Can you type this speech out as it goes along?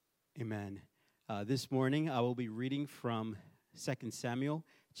Amen. This morning I will be reading from 2 Samuel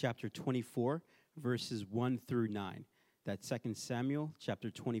chapter 24, verses 1 through 9. That's 2 Samuel chapter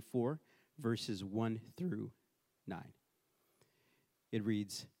 24, verses 1 through 9. It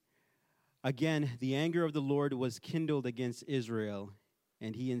reads, "Again, the anger of the Lord was kindled against Israel,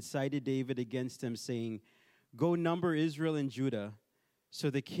 and he incited David against them, saying, 'Go number Israel and Judah.'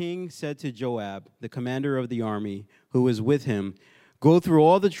 So the king said to Joab, the commander of the army, who was with him, 'Go through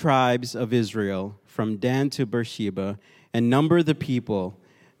all the tribes of Israel, from Dan to Beersheba, and number the people,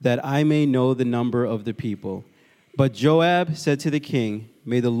 that I may know the number of the people.' But Joab said to the king,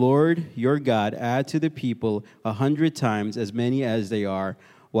 'May the Lord your God add to the people 100 times as many as they are,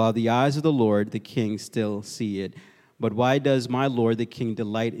 while the eyes of the Lord the king still see it. But why does my lord the king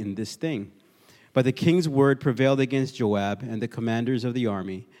delight in this thing?' But the king's word prevailed against Joab and the commanders of the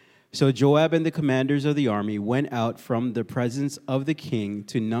army. So Joab and the commanders of the army went out from the presence of the king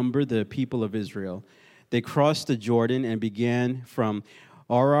to number the people of Israel. They crossed the Jordan and began from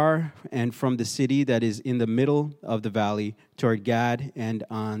Arar and from the city that is in the middle of the valley toward Gad and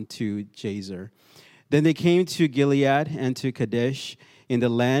on to Jazer. Then they came to Gilead and to Kadesh in the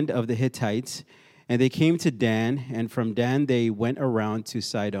land of the Hittites. And they came to Dan, and from Dan they went around to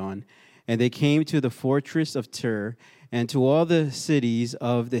Sidon. And they came to the fortress of Tyre, and to all the cities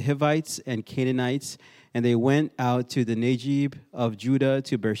of the Hivites and Canaanites, and they went out to the Negeb of Judah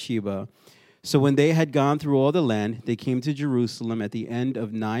to Beersheba. So when they had gone through all the land, they came to Jerusalem at the end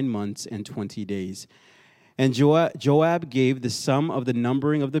of 9 months and 20 days. And Joab gave the sum of the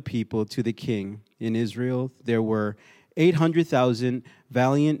numbering of the people to the king. In Israel there were 800,000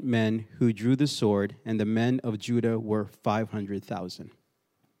 valiant men who drew the sword, and the men of Judah were 500,000.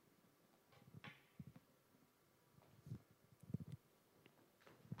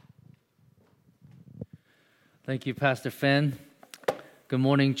 Thank you, Pastor Finn. Good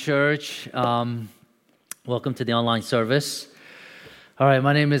morning, church. Welcome to the online service. All right,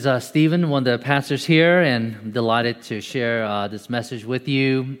 my name is Stephen, one of the pastors here, and I'm delighted to share this message with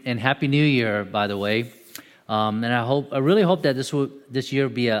you. And Happy New Year, by the way. And I really hope that this year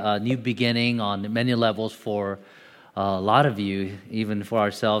will be a new beginning on many levels for a lot of you, even for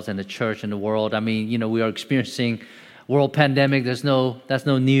ourselves and the church and the world. I mean, we are experiencing world pandemic. That's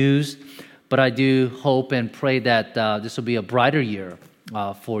no news. But I do hope and pray that this will be a brighter year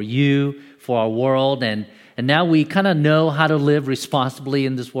for you, for our world. And now we kind of know how to live responsibly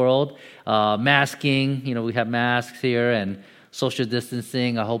in this world. Masking, we have masks here, and social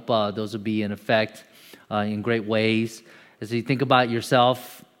distancing. I hope those will be in effect in great ways. As you think about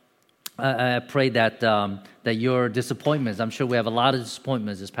yourself, I pray that your disappointments, I'm sure we have a lot of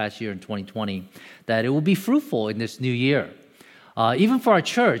disappointments this past year in 2020, that it will be fruitful in this new year. Even for our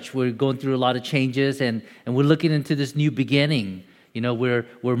church, we're going through a lot of changes, and we're looking into this new beginning. We're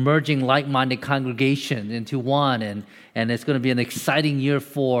merging like-minded congregation into one, and it's going to be an exciting year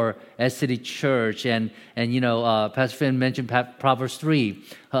for S City Church. And Pastor Finn mentioned Proverbs 3.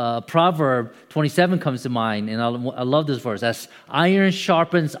 Proverb 27 comes to mind, and I love this verse. As iron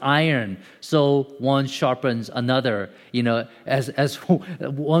sharpens iron, so one sharpens another. As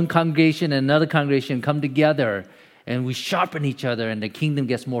one congregation and another congregation come together, and we sharpen each other, and the kingdom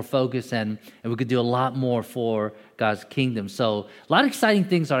gets more focused, and we could do a lot more for God's kingdom. So a lot of exciting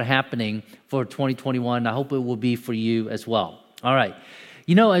things are happening for 2021. I hope it will be for you as well. All right.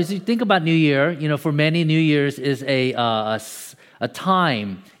 As you think about New Year, for many, New Year's is a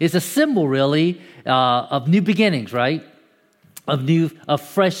time, it's a symbol really of new beginnings, right? Of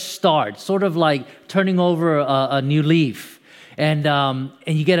fresh start, sort of like turning over a new leaf, and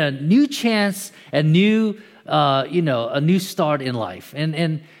you get a new chance, a new start in life.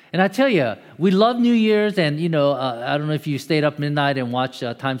 And I tell you, we love New Year's, and I don't know if you stayed up midnight and watched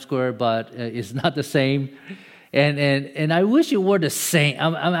Times Square, but it's not the same. And I wish it were the same.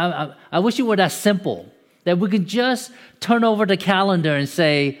 I wish it were that simple, that we could just turn over the calendar and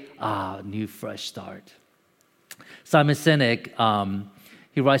say, new fresh start. Simon Sinek,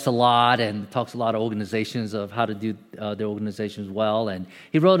 he writes a lot and talks a lot of organizations of how to do their organizations well. And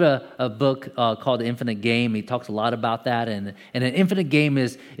he wrote a book called The Infinite Game. He talks a lot about that. And an infinite game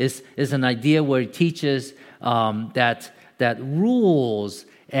is an idea where he teaches that rules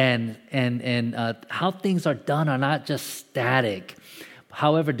and how things are done are not just static.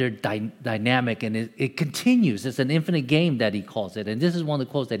 However, they're dynamic, and it continues. It's an infinite game that he calls it. And this is one of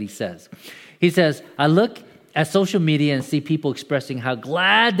the quotes that he says. He says, "I look at social media and see people expressing how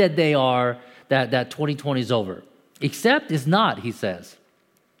glad that they are that 2020 is over. Except it's not," he says.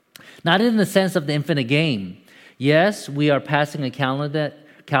 "Not in the sense of the infinite game. Yes, we are passing a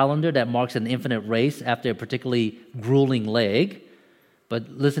calendar that marks an infinite race after a particularly grueling leg. But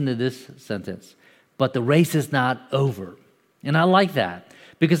listen to this sentence. But the race is not over. And I like that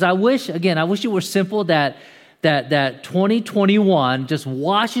because I wish it were simple that 2021 just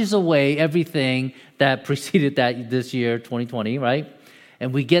washes away everything that preceded this year, 2020, right?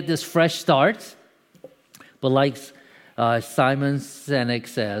 And we get this fresh start. But like Simon Sinek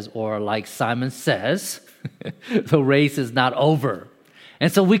says, or like Simon says, the race is not over.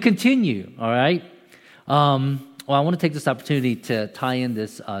 And so we continue, all right? Well, I want to take this opportunity to tie in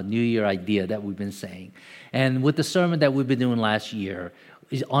this New Year idea that we've been saying. And with the sermon that we've been doing last year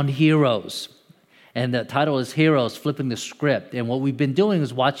is on heroes. And the title is Heroes, Flipping the Script. And what we've been doing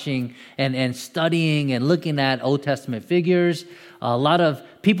is watching and studying and looking at Old Testament figures. A lot of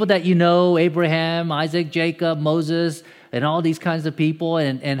people that you know, Abraham, Isaac, Jacob, Moses, and all these kinds of people,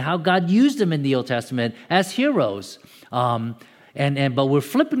 and how God used them in the Old Testament as heroes. But we're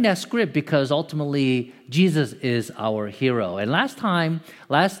flipping that script because ultimately Jesus is our hero. And last time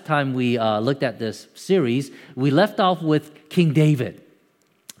we looked at this series, we left off with King David.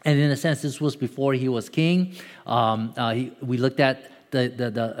 And in a sense, this was before he was king. We looked at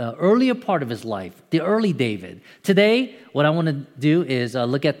the earlier part of his life, the early David. Today, what I want to do is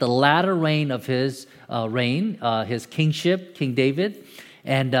look at the latter reign of his reign, his kingship, King David.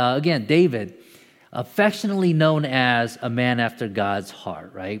 And again, David, affectionately known as a man after God's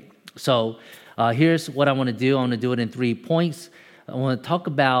heart, right? So here's what I want to do. I want to do it in 3 points. I want to talk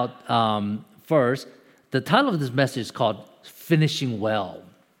about, first, the title of this message is called Finishing Well.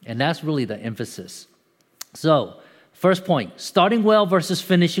 And that's really the emphasis. So, first point, starting well versus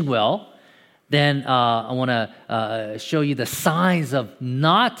finishing well. Then I want to show you the signs of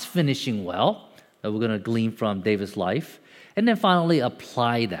not finishing well that we're going to glean from David's life. And then finally,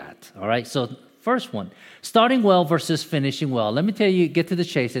 apply that. All right, so first one, starting well versus finishing well. Let me get to the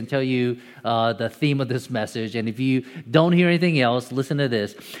chase and tell you the theme of this message. And if you don't hear anything else, listen to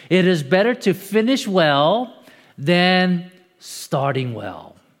this. It is better to finish well than starting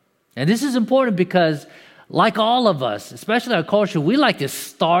well. And this is important because, like all of us, especially our culture, we like to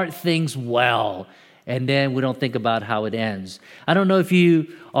start things well, and then we don't think about how it ends. I don't know if you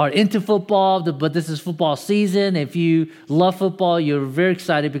are into football, but this is football season. If you love football, you're very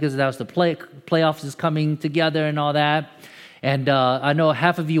excited because that's the playoffs is coming together and all that. And I know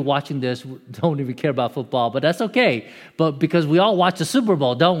half of you watching this don't even care about football, but that's okay. But because we all watch the Super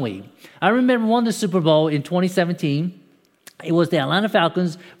Bowl, don't we? I remember one of the Super Bowl in 2017. It was the Atlanta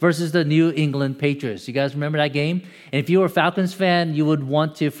Falcons versus the New England Patriots. You guys remember that game? And if you were a Falcons fan, you would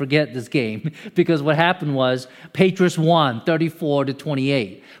want to forget this game because what happened was Patriots won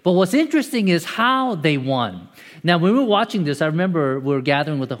 34-28. But what's interesting is how they won. Now, when we were watching this, I remember we were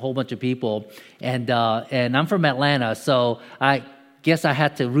gathering with a whole bunch of people, and I'm from Atlanta, so I guess I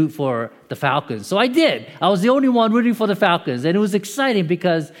had to root for the Falcons. So I did. I was the only one rooting for the Falcons. And it was exciting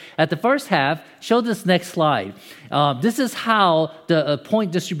because at the first half, show this next slide. This is how the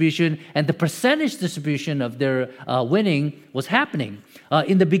point distribution and the percentage distribution of their winning was happening.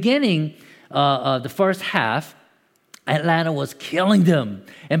 In the beginning, the first half, Atlanta was killing them.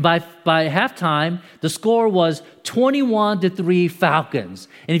 And by halftime, the score was 21-3 Falcons.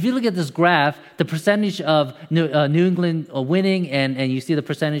 And if you look at this graph, the percentage of New England winning and you see the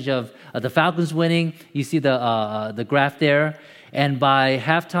percentage of the Falcons winning, you see the graph there. And by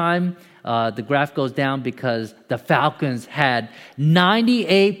halftime, the graph goes down because the Falcons had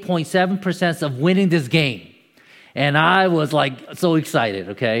 98.7% of winning this game. And I was like so excited,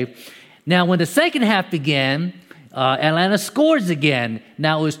 okay? Now, when the second half began, Atlanta scores again.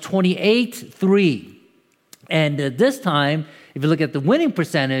 Now it was 28-3. And this time, if you look at the winning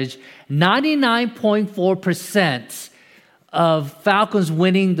percentage, 99.4% of Falcons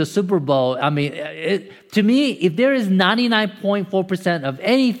winning the Super Bowl. I mean, to me, if there is 99.4% of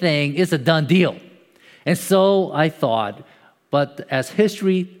anything, it's a done deal. And so I thought, but as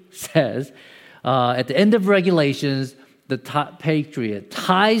history says, at the end of regulations, the Patriot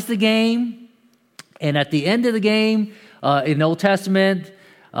ties the game. And at the end of the game, in the Old Testament,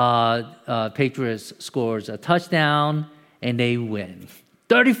 Patriots scores a touchdown and they win,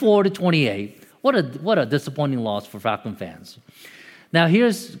 34-28. What a disappointing loss for Falcon fans. Now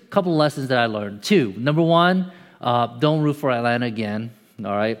here's a couple of lessons that I learned. 2, number 1, don't root for Atlanta again.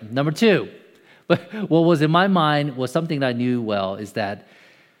 All right. Number 2, but what was in my mind was something that I knew well is that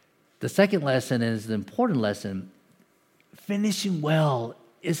the second lesson is the important lesson. Finishing well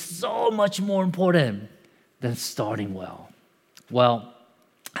is so much more important than starting well. Well,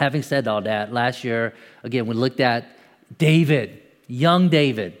 having said all that, last year, again, we looked at David. young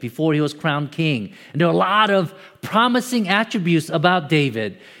David, before he was crowned king. And there are a lot of promising attributes about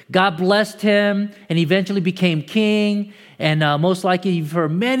David. God blessed him and he eventually became king. And most likely you've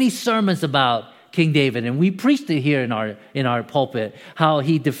heard many sermons about King David. And we preached it here in our pulpit, how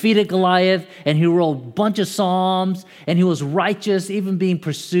he defeated Goliath and he wrote a bunch of Psalms and he was righteous, even being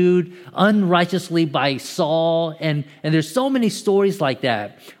pursued unrighteously by Saul. And there's so many stories like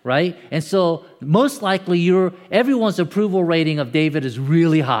that, right? And so most likely everyone's approval rating of David is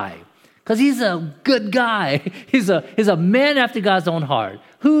really high because he's a good guy. He's a man after God's own heart.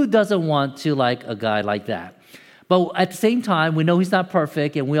 Who doesn't want to like a guy like that? But at the same time, we know he's not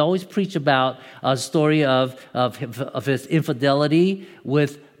perfect, and we always preach about a story of his infidelity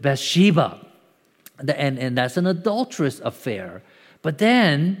with Bathsheba. And that's an adulterous affair. But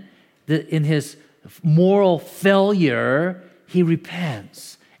then, in his moral failure, he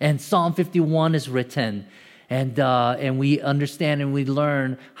repents. And Psalm 51 is written. And we understand and we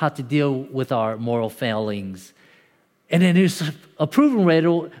learn how to deal with our moral failings. And then his approval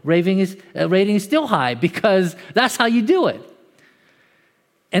rating is still high because that's how you do it.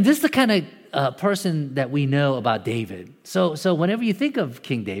 And this is the kind of person that we know about David. So whenever you think of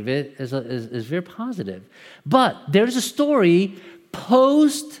King David, is very positive. But there's a story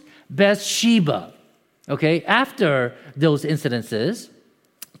post Bathsheba. Okay, after those incidences,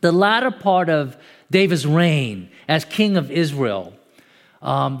 the latter part of David's reign as king of Israel,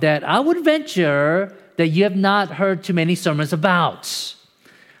 that I would venture that you have not heard too many sermons about,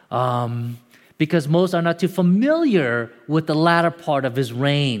 because most are not too familiar with the latter part of his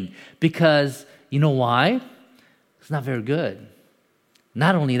reign, because you know why? It's not very good.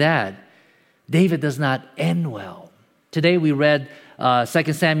 Not only that, David does not end well. Today we read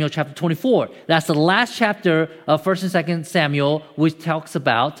 2 Samuel chapter 24. That's the last chapter of 1 and 2 Samuel, which talks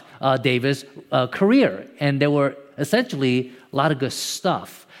about David's career. And there were essentially a lot of good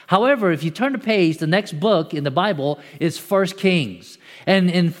stuff. However, if you turn the page, the next book in the Bible is 1 Kings. And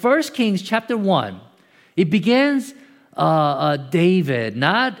in 1 Kings chapter 1, it begins David,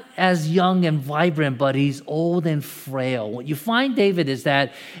 not as young and vibrant, but he's old and frail. What you find David is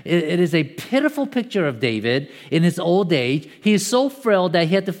that it is a pitiful picture of David in his old age. He is so frail that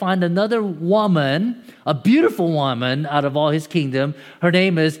he had to find another woman, a beautiful woman out of all his kingdom. Her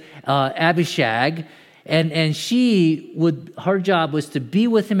name is Abishag. And her job was to be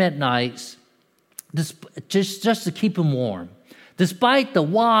with him at nights, just to keep him warm. Despite the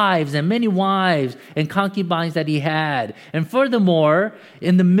wives and many wives and concubines that he had. And furthermore,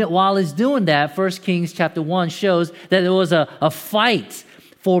 while he's doing that, 1 Kings chapter 1 shows that there was a fight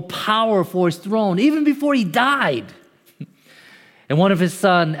for power for his throne, even before he died. And one of his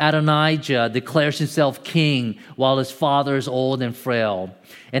sons, Adonijah, declares himself king while his father is old and frail.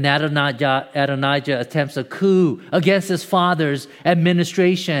 And Adonijah attempts a coup against his father's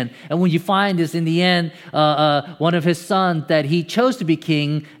administration. And when you find this in the end, one of his sons that he chose to be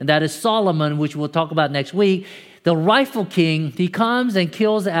king, and that is Solomon, which we'll talk about next week, the rightful king, he comes and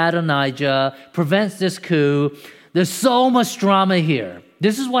kills Adonijah, prevents this coup. There's so much drama here.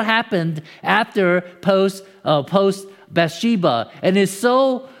 This is what happened after post Bathsheba, and it's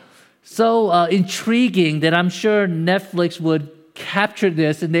so intriguing that I'm sure Netflix would capture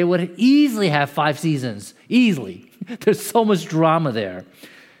this and they would easily have 5 seasons. Easily. There's so much drama there.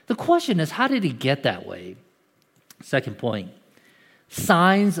 The question is, how did he get that way? Second point,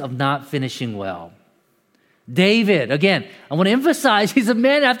 signs of not finishing well. David, again, I want to emphasize he's a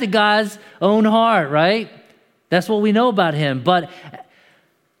man after God's own heart, right? That's what we know about him. But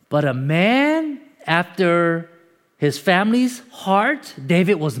a man after his family's heart,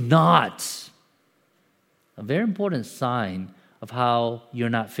 David was not. A very important sign of how you're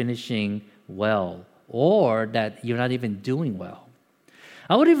not finishing well or that you're not even doing well.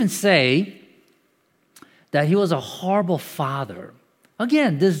 I would even say that he was a horrible father.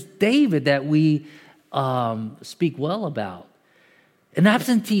 Again, this David that we speak well about, an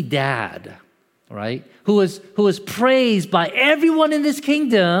absentee dad, right? Who was praised by everyone in this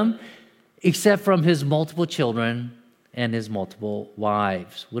kingdom except from his multiple children and his multiple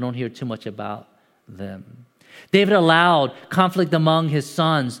wives. We don't hear too much about them. David allowed conflict among his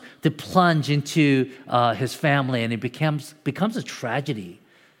sons to plunge into his family, and it becomes a tragedy.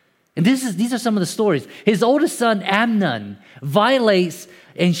 And these are some of the stories. His oldest son, Amnon, violates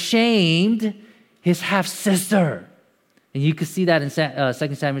and shamed his half-sister. And you can see that in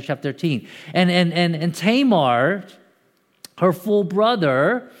 2 Samuel chapter 13. And Tamar, her full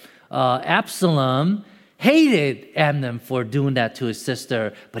brother, Absalom, hated Amnon for doing that to his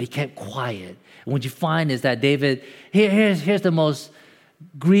sister, but he kept quiet. And what you find is that David, here's the most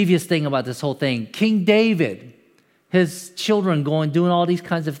grievous thing about this whole thing. King David his children doing all these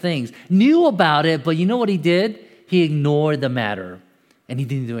kinds of things. Knew about it, but you know what he did? He ignored the matter, and he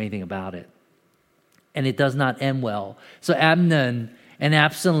didn't do anything about it. And it does not end well. So Amnon and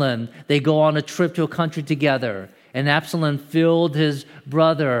Absalom, they go on a trip to a country together. And Absalom filled his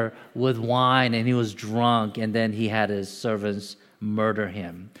brother with wine, and he was drunk, and then he had his servants murder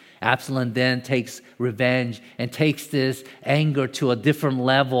him. Absalom then takes revenge and takes this anger to a different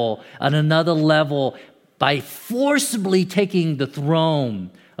level, on another level, by forcibly taking the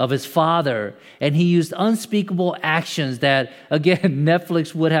throne of his father. And he used unspeakable actions that, again,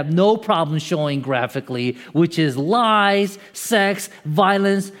 Netflix would have no problem showing graphically, which is lies, sex,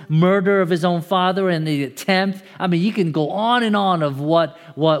 violence, murder of his own father, and the attempt. I mean, you can go on and on of what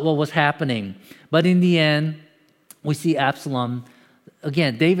was happening. But in the end, we see Absalom,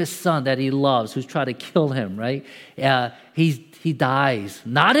 again, David's son that he loves, who's trying to kill him, right? He dies,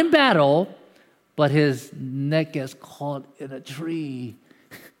 not in battle, but his neck gets caught in a tree.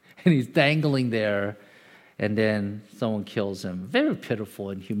 And he's dangling there, and then someone kills him. Very pitiful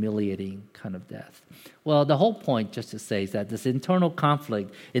and humiliating kind of death. Well, the whole point, just to say, is that this internal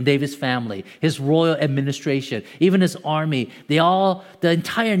conflict in David's family, his royal administration, even his army, the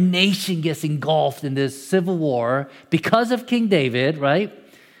entire nation gets engulfed in this civil war because of King David, right?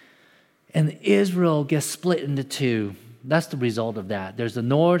 And Israel gets split into two. That's the result of that. There's the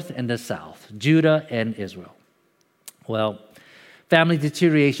north and the south, Judah and Israel. Well, family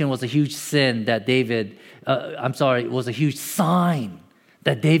deterioration was a huge sin that was a huge sign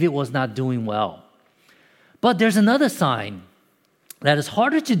that David was not doing well. But there's another sign that is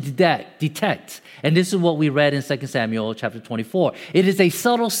harder to detect. And this is what we read in 2 Samuel chapter 24. It is a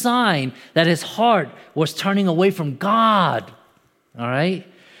subtle sign that his heart was turning away from God. All right?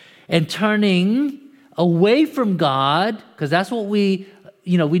 And turning away from God, because that's what we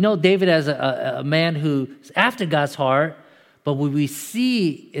know David as a man who's after God's heart. But what we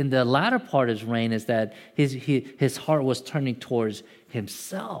see in the latter part of his reign is that his heart was turning towards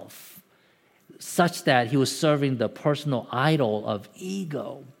himself, such that he was serving the personal idol of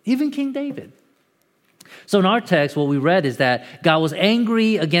ego, even King David. So in our text, what we read is that God was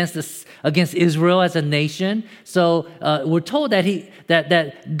angry against Israel as a nation. So we're told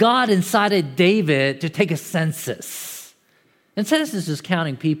that God incited David to take a census. And census is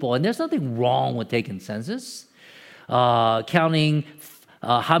counting people, and there's nothing wrong with taking census. Counting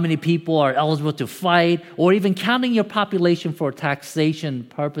how many people are eligible to fight, or even counting your population for taxation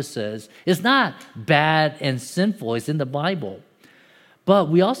purposes is not bad and sinful. It's in the Bible. But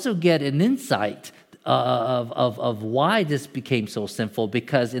we also get an insight of why this became so sinful,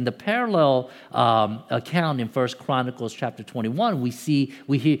 because in the parallel account in 1 Chronicles chapter 21,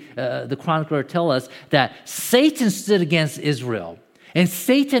 we hear the chronicler tell us that Satan stood against Israel, and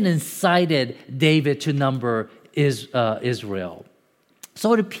Satan incited David to number Israel.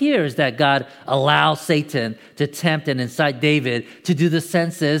 So it appears that God allowed Satan to tempt and incite David to do the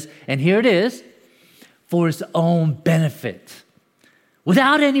census, and here it is, for his own benefit,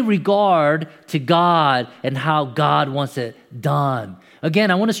 without any regard to God and how God wants it done.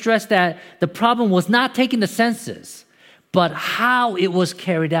 Again, I want to stress that the problem was not taking the census, but how it was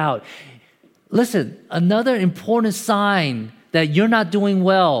carried out. Listen, another important sign that you're not doing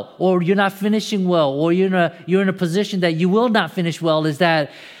well, or you're not finishing well, or you're in a position that you will not finish well, is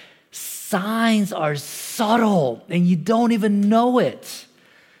that signs are subtle and you don't even know it.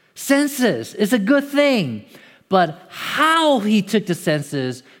 Census is a good thing, but how he took the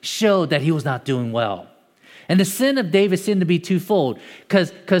census showed that he was not doing well. And the sin of David seemed to be twofold,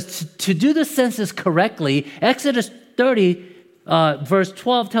 because to do the census correctly, Exodus 30 verse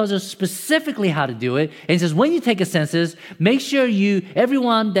 12 tells us specifically how to do it. And it says, when you take a census, make sure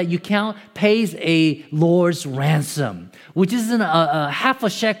everyone that you count pays a Lord's ransom, which isn't a half a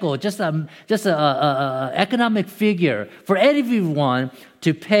shekel, just a economic figure for everyone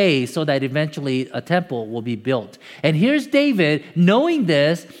to pay, so that eventually a temple will be built. And here's David, knowing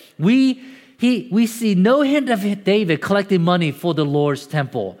this, we see no hint of David collecting money for the Lord's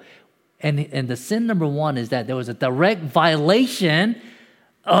temple. And the sin number one is that there was a direct violation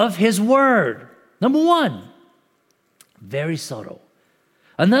of his word. Number one, very subtle.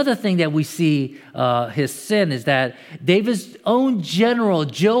 Another thing that we see his sin is that David's own general,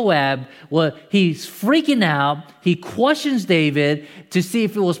 Joab, he's freaking out. He questions David to see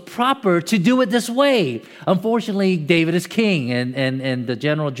if it was proper to do it this way. Unfortunately, David is king, and the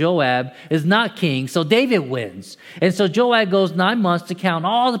general Joab is not king, so David wins. And so Joab goes 9 months to count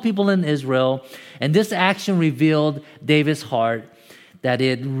all the people in Israel, and this action revealed David's heart, that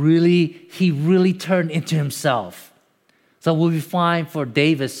he really turned into himself. So what we find for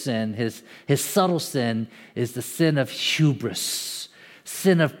David's sin, his subtle sin, is the sin of hubris,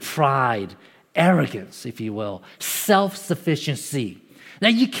 sin of pride, arrogance, if you will, self-sufficiency. Now,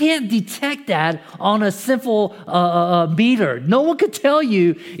 you can't detect that on a simple meter. No one could tell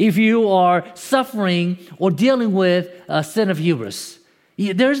you if you are suffering or dealing with a sin of hubris.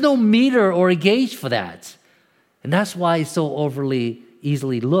 There's no meter or a gauge for that. And that's why it's so overly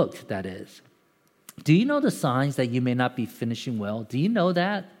easily looked, that is. Do you know the signs that you may not be finishing well? Do you know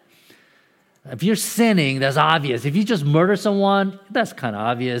that? If you're sinning, that's obvious. If you just murder someone, that's kind of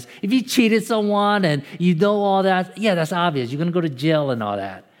obvious. If you cheated someone and you know all that, yeah, that's obvious. You're going to go to jail and all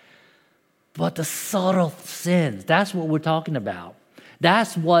that. But the subtle sins, that's what we're talking about.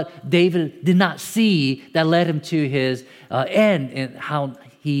 That's what David did not see that led him to his end and how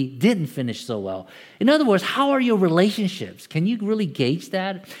he didn't finish so well. In other words, how are your relationships? Can you really gauge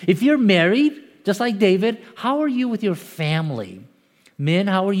that? If you're married, just like David, how are you with your family? Men,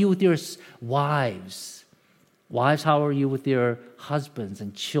 how are you with your wives? Wives, how are you with your husbands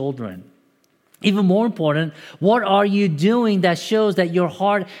and children? Even more important, what are you doing that shows that your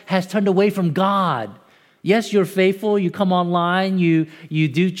heart has turned away from God? Yes, you're faithful, you come online, you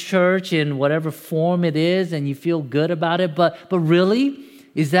do church in whatever form it is, and you feel good about it, but really,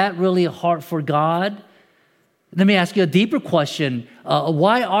 is that really a heart for God? Let me ask you a deeper question.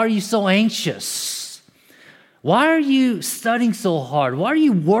 Why are you so anxious? Why are you studying so hard? Why are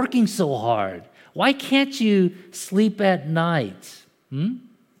you working so hard? Why can't you sleep at night?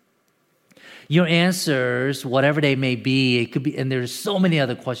 Your answers, whatever they may be, it could be, and there's so many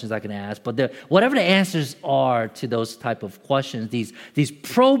other questions I can ask, but whatever the answers are to those type of questions, these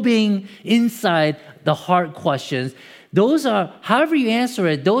probing inside the heart questions, those are, however you answer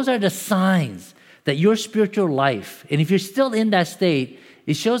it, those are the signs that your spiritual life, and if you're still in that state,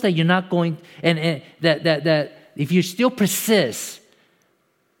 it shows that you're not going, and that if you still persist,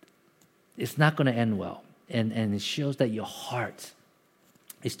 it's not going to end well. And it shows that your heart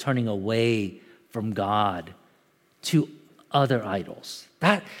is turning away from God to other idols.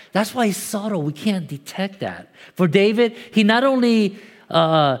 That's why it's subtle. We can't detect that. For David, he not only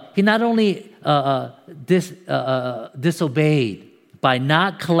disobeyed by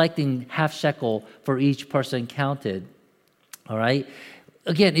not collecting half shekel for each person counted. All right.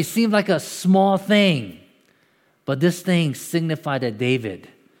 Again, it seemed like a small thing, but this thing signified that David,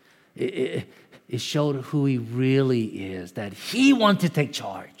 it showed who he really is, that he wanted to take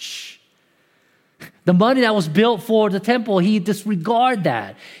charge. The money that was built for the temple, he disregarded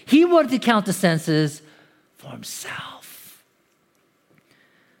that. He wanted to count the census for himself.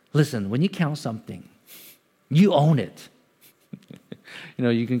 Listen, when you count something, you own it.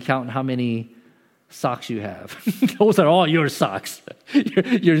 You can count how many socks you have. Those are all your socks.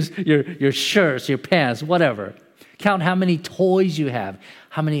 Your shirts, your pants, whatever. Count how many toys you have,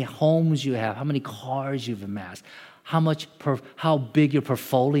 how many homes you have, how many cars you've amassed, how big your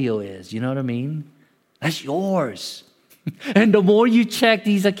portfolio is. You know what I mean? That's yours. And the more you check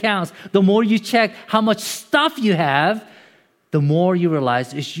these accounts, the more you check how much stuff you have, the more you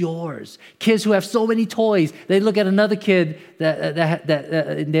realize it's yours. Kids who have so many toys, they look at another kid that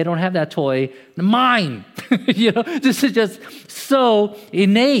they don't have that toy. Mine. This is just so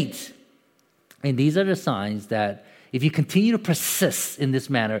innate. And these are the signs that if you continue to persist in this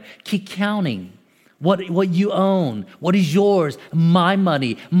manner, keep counting what you own, what is yours, my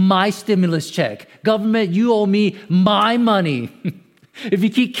money, my stimulus check. Government, you owe me my money. If you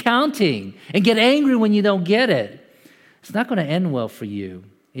keep counting and get angry when you don't get it, it's not going to end well for you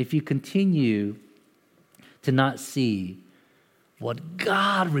if you continue to not see what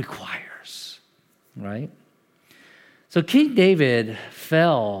God requires, right? So King David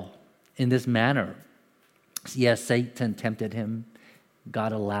fell in this manner. Yes, Satan tempted him.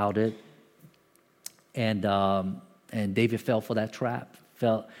 God allowed it. And David fell for that trap,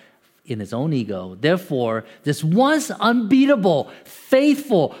 fell in his own ego. Therefore, this once unbeatable,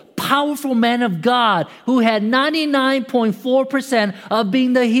 faithful, powerful man of God who had 99.4% of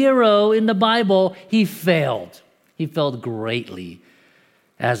being the hero in the Bible, he failed. He failed greatly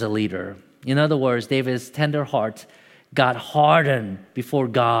as a leader. In other words, David's tender heart got hardened before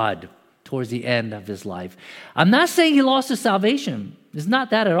God towards the end of his life. I'm not saying he lost his salvation. It's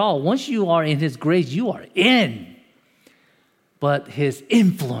not that at all. Once you are in his grace, you are in. But his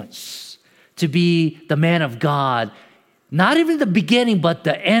influence to be the man of God, not even the beginning, but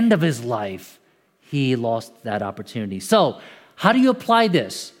the end of his life, he lost that opportunity. So, how do you apply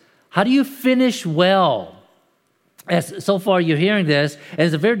this? How do you finish well? As so far you're hearing this, and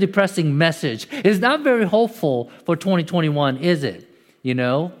it's a very depressing message. It's not very hopeful for 2021, is it?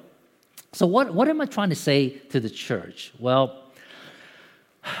 So what am I trying to say to the church? Well,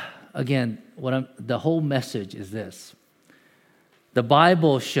 again, the whole message is this. The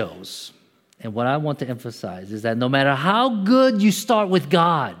Bible shows, and what I want to emphasize is that no matter how good you start with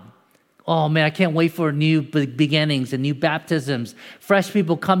God, oh man, I can't wait for new beginnings and new baptisms, fresh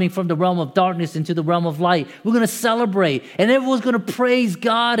people coming from the realm of darkness into the realm of light. We're going to celebrate, and everyone's going to praise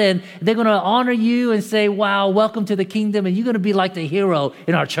God, and they're going to honor you and say, wow, welcome to the kingdom, and you're going to be like the hero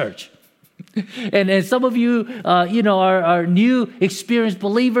in our church. And some of you, are new experienced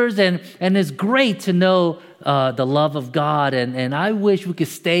believers, and it's great to know the love of God. And I wish we could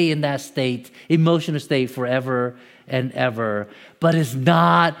stay in that state, emotional state, forever and ever. But it's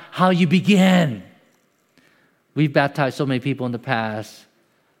not how you begin. We've baptized so many people in the past.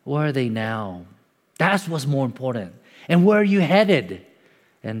 Where are they now? That's what's more important. And where are you headed?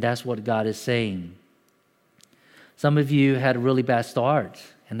 And that's what God is saying. Some of you had a really bad start.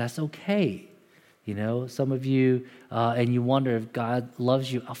 And that's okay. Some of you, and you wonder if God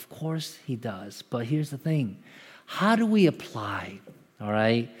loves you. Of course he does. But here's the thing. How do we apply? All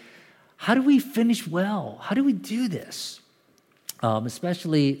right? How do we finish well? How do we do this?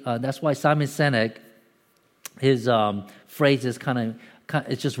 Especially, that's why Simon Sinek, his phrase is kind of,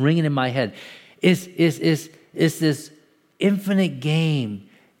 it's just ringing in my head. Is this infinite game.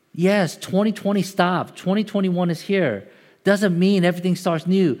 Yes, 2020 stopped. 2021 is here. Doesn't mean everything starts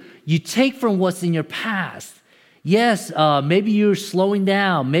new. You take from what's in your past. Yes, maybe you're slowing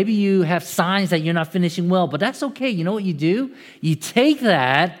down. Maybe you have signs that you're not finishing well, but that's okay. You know what you do? You take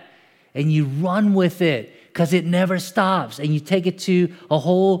that and you run with it because it never stops, and you take it to a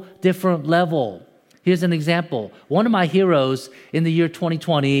whole different level. Here's an example. One of my heroes in the year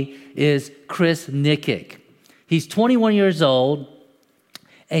 2020 is Chris Nikic. He's 21 years old,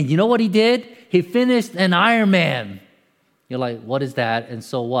 and you know what he did? He finished an Ironman. You're like, what is that? And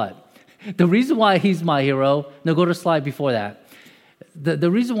so what? The reason why he's my hero, no, go to the slide before that. The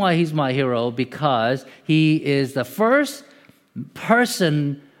reason why he's my hero, because he is the first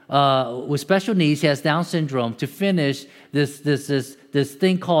person with special needs, he has Down syndrome, to finish this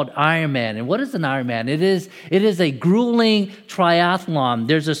thing called Ironman. And what is an Ironman? It is a grueling triathlon.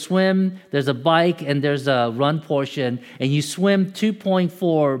 There's a swim, there's a bike, and there's a run portion. And you swim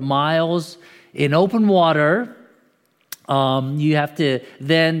 2.4 miles in open water. You have to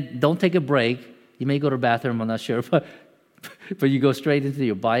then, don't take a break. You may go to the bathroom, I'm not sure, but you go straight into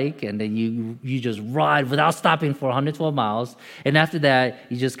your bike, and then you just ride without stopping for 112 miles. And after that,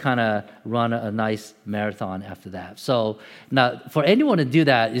 you just kind of run a nice marathon after that. So now, for anyone to do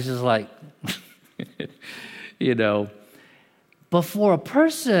that, it's just like, But for a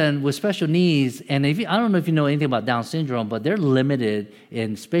person with special needs, and I don't know if you know anything about Down syndrome, but they're limited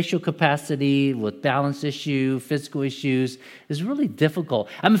in spatial capacity, with balance issue, physical issues. It's really difficult.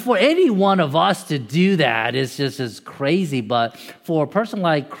 I mean, for any one of us to do that, it's just as crazy. But for a person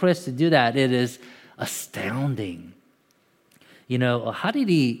like Chris to do that, it is astounding. How did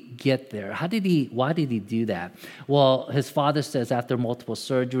he get there? Why did he do that? Well, his father says after multiple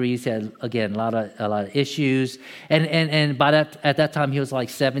surgeries, he had, again, a lot of issues. And at that time, he was like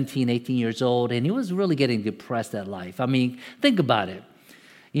 17, 18 years old, and he was really getting depressed at life. I mean, think about it.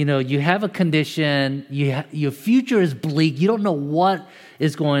 You have a condition, your future is bleak, you don't know what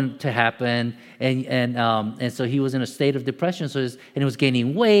is going to happen, and so he was in a state of depression, and he was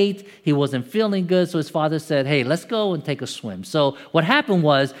gaining weight, he wasn't feeling good, so his father said, hey, let's go and take a swim. So what happened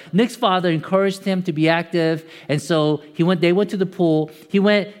was, Nick's father encouraged him to be active, and so they went to the pool,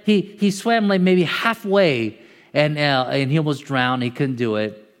 he swam like maybe halfway, and he almost drowned, he couldn't do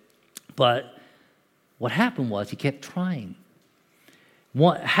it, but what happened was, he kept trying.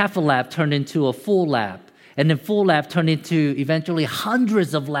 Half a lap turned into a full lap. And then full lap turned into eventually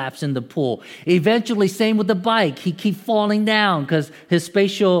hundreds of laps in the pool. Eventually, same with the bike. He kept falling down because his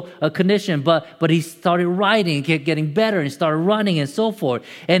spatial condition. But he started riding, kept getting better, and started running and so forth.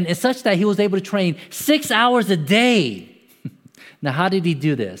 And it's such that he was able to train 6 hours a day. Now, how did he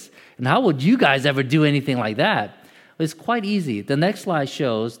do this? And how would you guys ever do anything like that? It's quite easy. The next slide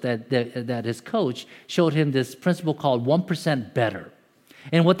shows that his coach showed him this principle called 1% better.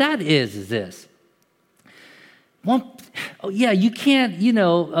 And what that is this. You can't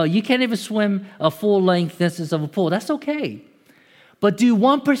even swim a full length distance of a pool. That's okay. But do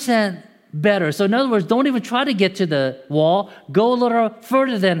 1% better. So in other words, don't even try to get to the wall. Go a little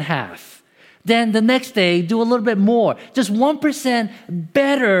further than half. Then the next day, do a little bit more. Just 1%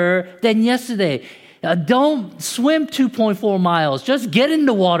 better than yesterday. Don't swim 2.4 miles. Just get in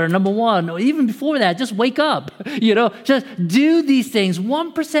the water, number one. Or even before that, just wake up. Just do these things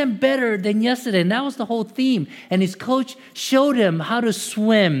 1% better than yesterday. And that was the whole theme. And his coach showed him how to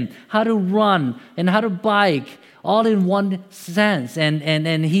swim, how to run, and how to bike, all in one sense.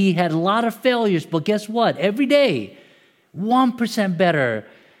 And he had a lot of failures, but guess what? Every day, 1% better.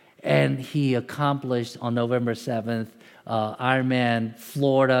 And he accomplished on November 7th, Ironman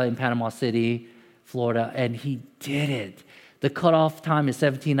Florida in Panama City, Florida, and he did it. The cutoff time is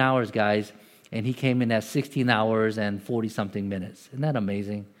 17 hours, guys, and he came in at 16 hours and 40-something minutes. Isn't that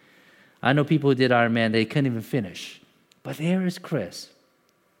amazing? I know people who did Ironman, they couldn't even finish. But there is Chris.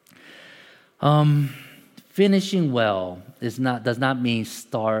 Finishing well does not mean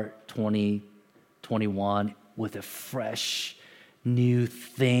start 2021 with a fresh, new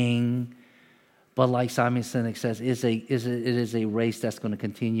thing. But like Simon Sinek says, it is a race that's going to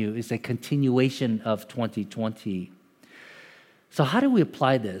continue. It's a continuation of 2020. So how do we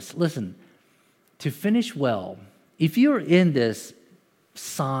apply this? Listen, to finish well, if you're in this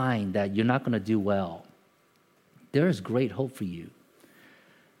sign that you're not going to do well, there is great hope for you.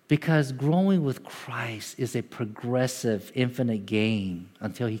 Because growing with Christ is a progressive, infinite game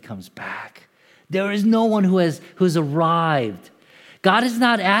until he comes back. There is no one who's arrived. God is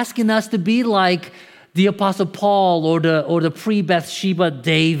not asking us to be like the Apostle Paul or the pre-Bathsheba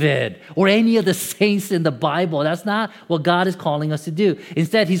David or any of the saints in the Bible. That's not what God is calling us to do.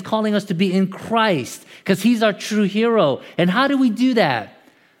 Instead, he's calling us to be in Christ because he's our true hero. And how do we do that?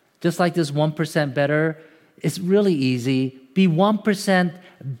 Just like this 1% better, it's really easy. Be 1%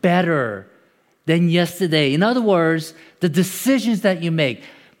 better than yesterday. In other words, the decisions that you make.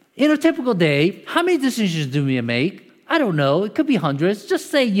 In a typical day, how many decisions do we make? I don't know. It could be hundreds.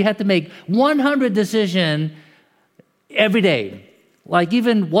 Just say you have to make 100 decisions every day. Like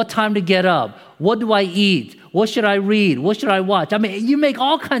even what time to get up. What do I eat? What should I read? What should I watch? I mean, you make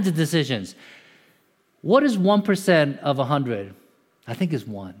all kinds of decisions. What is 1% of 100? I think it's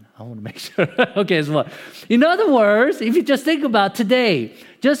 1. I want to make sure. Okay, it's 1. In other words, if you just think about today,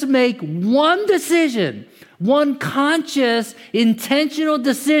 just make one decision, one conscious, intentional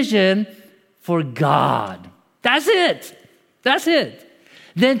decision for God. That's it. That's it.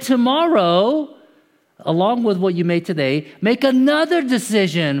 Then tomorrow, along with what you made today, make another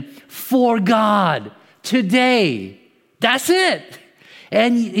decision for God today. That's it.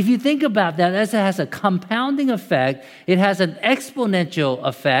 And if you think about that, it has a compounding effect. It has an exponential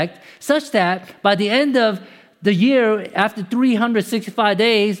effect such that by the end of the year, after 365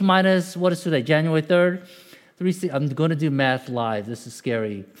 days, minus, what is today, January 3rd? I'm going to do math live. This is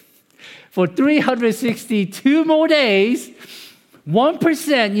scary. For 362 more days,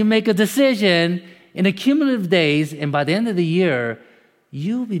 1% you make a decision in the cumulative days, and by the end of the year,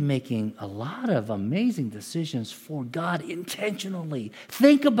 you'll be making a lot of amazing decisions for God intentionally.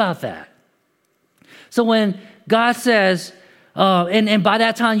 Think about that. So when God says, and by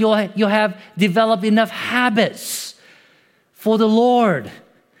that time you'll have developed enough habits for the Lord.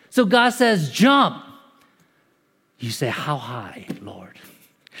 So God says, jump. You say, how high, Lord?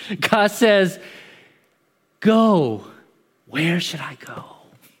 God says, go. Where should I go?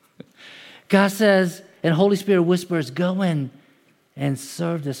 God says, and Holy Spirit whispers, go in and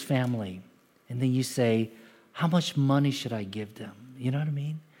serve this family. And then you say, how much money should I give them? You know what I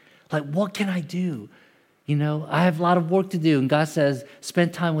mean? Like, what can I do? I have a lot of work to do. And God says,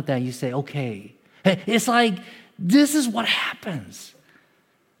 spend time with that. You say, okay. It's like, this is what happens.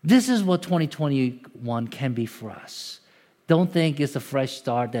 This is what 2021 can be for us. Don't think it's a fresh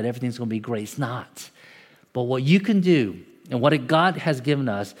start, that everything's going to be great. It's not. But what you can do, and what God has given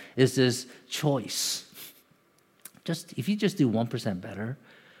us, is this choice. If you just do 1% better,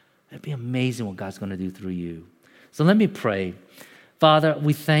 it'd be amazing what God's going to do through you. So let me pray. Father,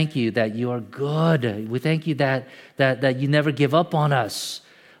 we thank you that you are good. We thank you that you never give up on us.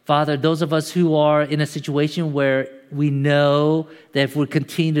 Father, those of us who are in a situation where we know that if we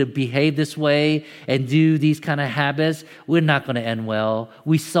continue to behave this way and do these kind of habits, we're not going to end well.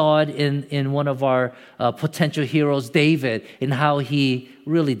 We saw it in one of our potential heroes, David, in how he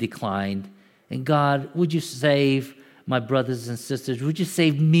really declined. And God, would you save my brothers and sisters? Would you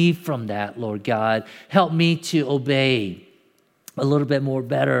save me from that, Lord God? Help me to obey a little bit more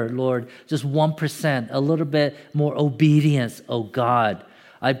better, Lord. Just 1%, a little bit more obedience, oh God.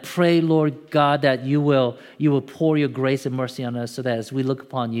 I pray, Lord God, that you will pour your grace and mercy on us so that as we look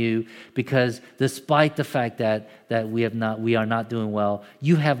upon you, because despite the fact that we are not doing well,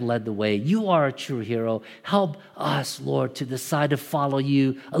 you have led the way. You are a true hero. Help us, Lord, to decide to follow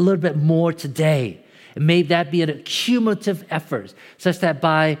you a little bit more today. May that be an cumulative effort, such that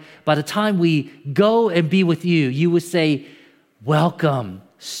by the time we go and be with you, you would say, welcome,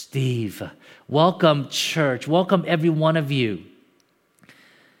 Steve. Welcome, church. Welcome, every one of you.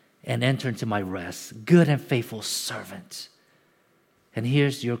 And enter into my rest, good and faithful servant. And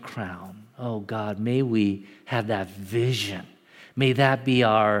here's your crown. Oh, God, may we have that vision. May that be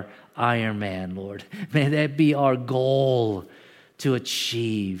our Iron Man, Lord. May that be our goal to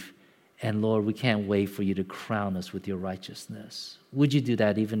achieve. And Lord, we can't wait for you to crown us with your righteousness. Would you do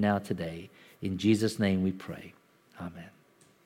that even now today? In Jesus' name we pray. Amen.